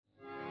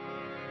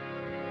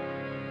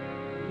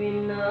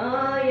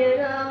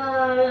விநாயகா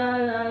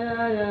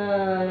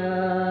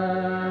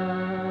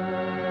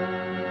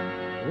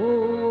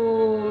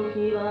ஓம்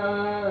சிவா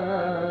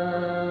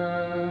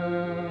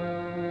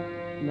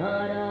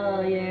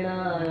நாராயணா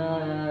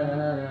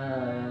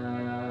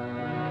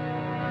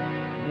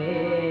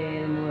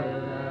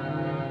வேல்முருகா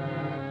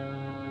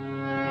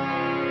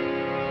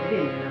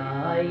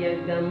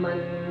விநாயக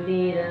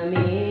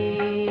மந்திரமே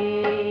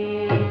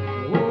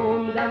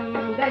ஓம் கம்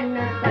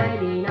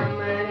கணபதி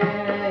நமக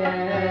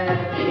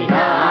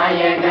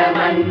விநாயக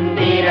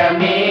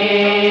மந்திரமே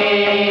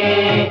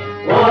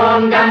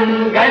ஓம் கம்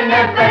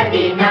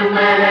கணபதி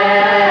நமக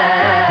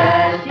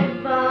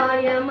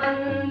சிவாய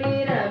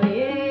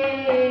மந்திரமே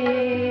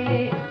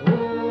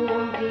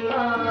ஓம்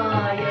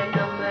சிவாய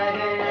நமக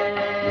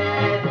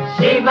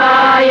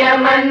சிவாய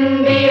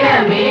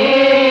மந்திரமே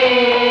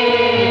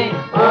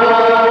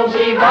ஓம்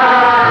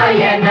சிவாய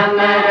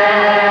நமக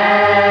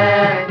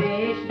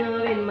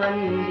விஷ்ணுவின்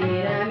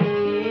மந்திரமே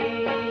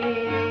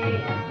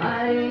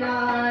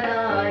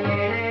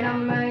ஹரிநாராயண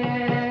நமக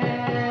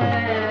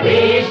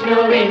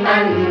விஷ்ணுவின்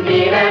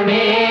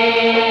மந்திரமே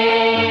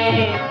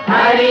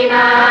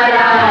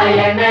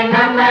ஹரிநாராயண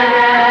நமக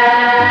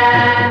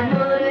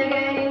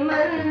முருகனின்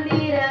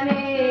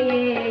மந்திரமே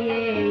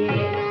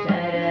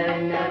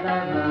சரவண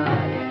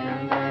பவாய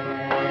நமக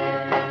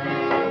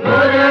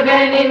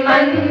முருகனின்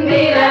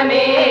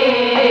மந்திரமே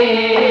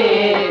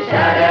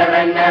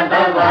சரவண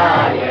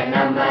பவாய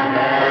நமக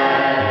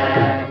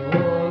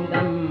ஓம்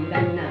கம்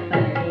கணபதி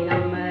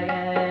நமக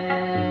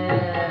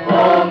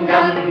ஓம்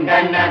கம்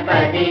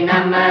கணபதி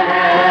நமக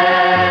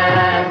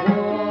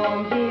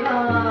ஓம்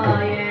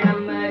சிவாய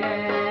நமக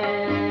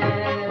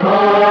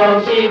ஓம்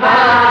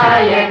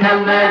சிவாய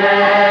நமக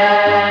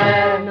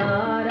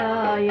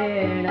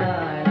நாராயண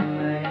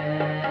நமக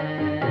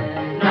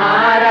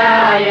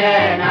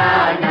நாராயண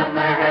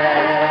நமக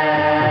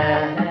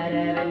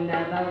சரவண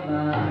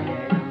பவாய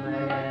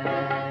நமக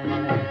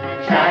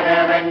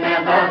சரவண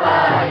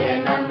பவாய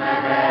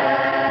நமக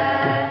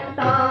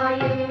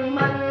தாயின்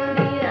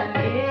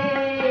மந்திரமே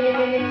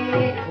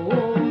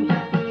ஓம்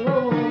சக்தி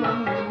ஓம்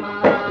அம்மா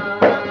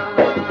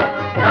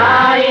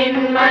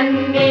தாயின்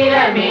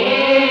மந்திரமே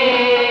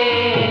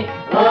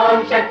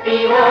ஓம் சக்தி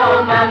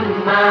ஓம்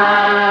அம்மா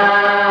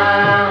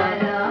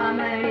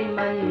ராமனின்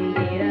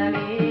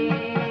மந்திரமே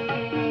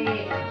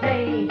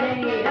ஜெய்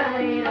ஜெய்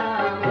ஹரி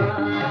ராமா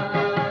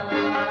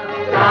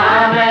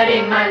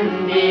ராமரின்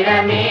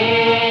மந்திரமே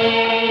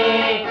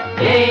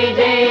ஜெய்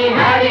ஜெய்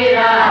ஹரி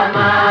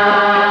ராமா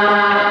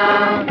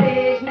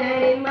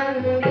கிருஷ்ணனின்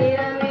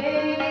மந்திரமே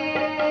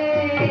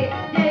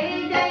ஜெய்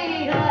ஜெய்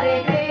ஹரே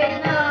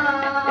கிருஷ்ணா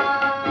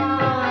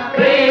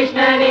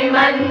கிருஷ்ணனின்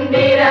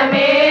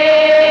மந்திரமே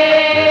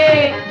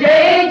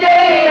ஜெய் ஜெய்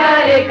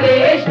ஹரே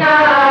கிருஷ்ணா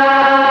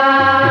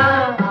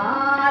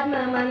ஆத்ம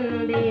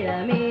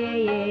மந்திரமே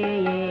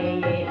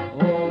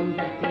ஓம்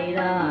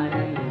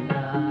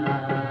சச்சிதானந்தா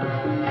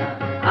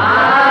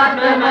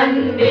ஆத்ம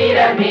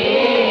மந்திரமே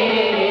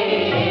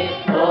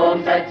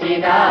ஓம்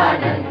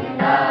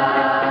சச்சிதானந்தா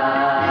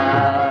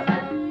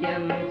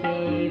சத்யம்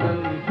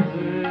சிவம்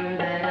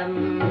சுந்தரம்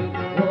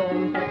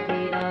ஓம்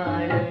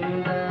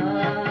சச்சிதானந்தா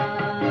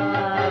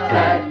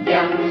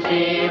சத்யம்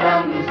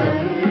சிவம்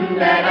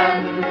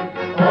சுந்தரம்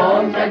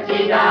ஓம்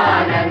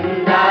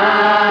சச்சிதானந்தா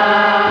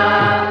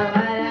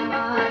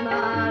பரமாத்மா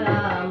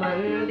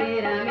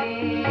மந்திரமே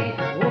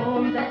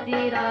ஓம்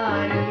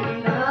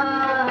சச்சிதானந்தா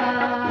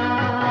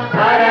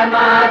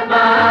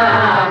பரமாத்மா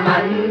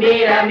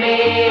மந்திரமே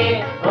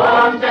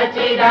ஓம்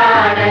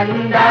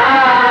சச்சிதானந்தா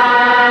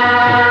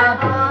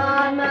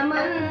ஆத்ம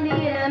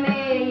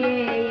மந்திரமே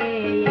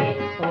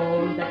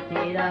ஓம்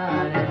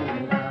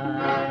சச்சிதானந்தா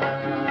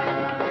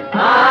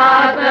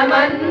ஆத்ம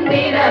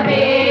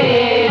மந்திரமே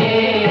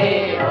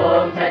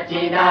ஓம்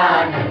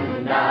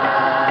சச்சிதானந்தா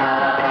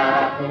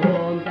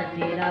ஓம்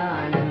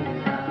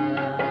சச்சிதானந்தா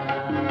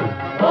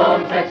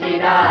ஓம்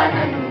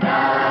சச்சிதானந்தா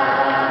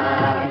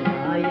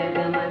விநாயக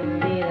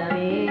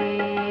மந்திரமே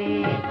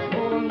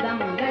ஓம்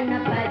கம்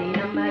கணபதி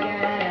நமக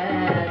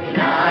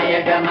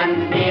விநாயக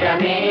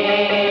மந்திரமே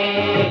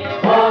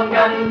ஓம்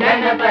கம்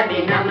கணபதி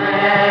நமக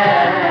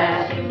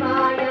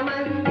சிவாய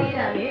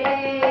மந்திரமே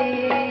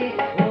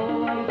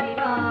ஓம்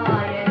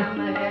சிவாய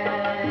நமக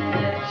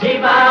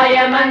சிவாய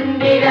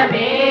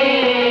மந்திரமே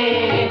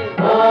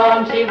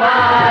ஓம்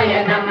சிவாய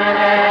நமக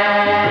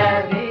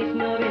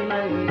விஷ்ணுவின்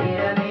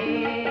மந்திரமே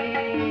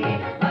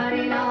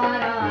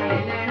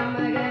ஹரிநாராயண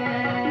நமக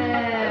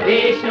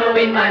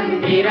விஷ்ணுவின்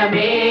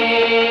மந்திரமே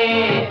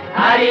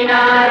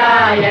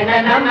ஹரிநாராயண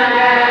நமக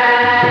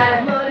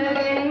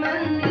முருகனின்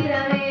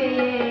மந்திரமே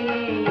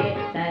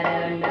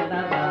சரவண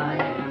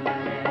பவாய நமக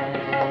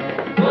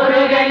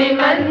முருகனின்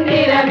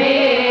மந்திரமே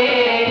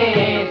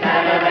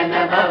சரவண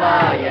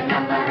பவாய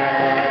நமக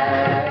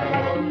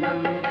ஓம்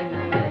கம்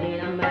கணபதி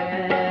நமக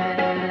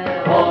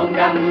ஓம்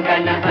கம்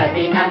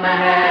கணபதி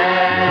நமக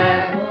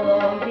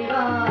ஓம்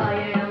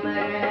சிவாய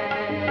நமக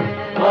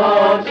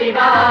ஓம்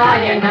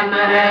சிவாய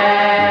நமக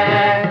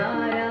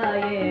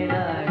நாராயண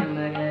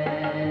நமக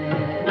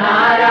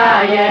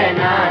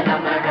நாராயண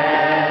நமக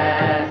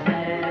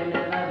சரவண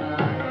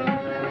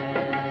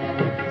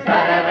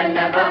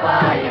சரவண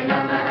பவாய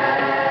நமः.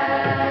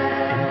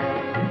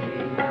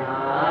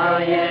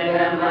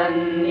 விநாயக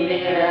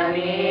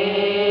மந்திரமே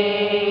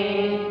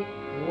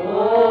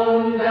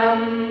ஓம்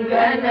கம்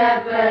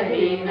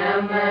கணபதி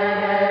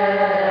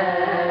நமः.